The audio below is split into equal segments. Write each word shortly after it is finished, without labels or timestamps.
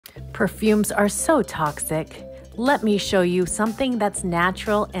Perfumes are so toxic. Let me show you something that's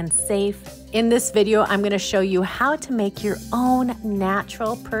natural and safe. In this video, I'm going to show you how to make your own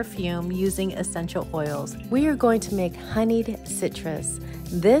natural perfume using essential oils. We are going to make honeyed citrus.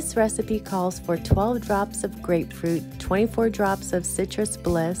 This recipe calls for 12 drops of grapefruit, 24 drops of Citrus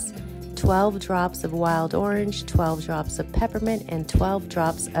Bliss, 12 drops of wild orange, 12 drops of peppermint, and 12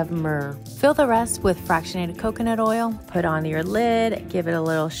 drops of myrrh. Fill the rest with fractionated coconut oil, put on your lid, give it a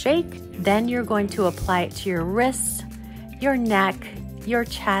little shake. Then you're going to apply it to your wrists, your neck, your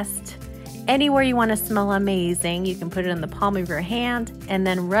chest, anywhere you want to smell amazing. You can put it in the palm of your hand and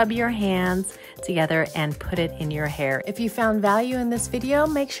then rub your hands together and put it in your hair. If you found value in this video,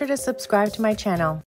 make sure to subscribe to my channel.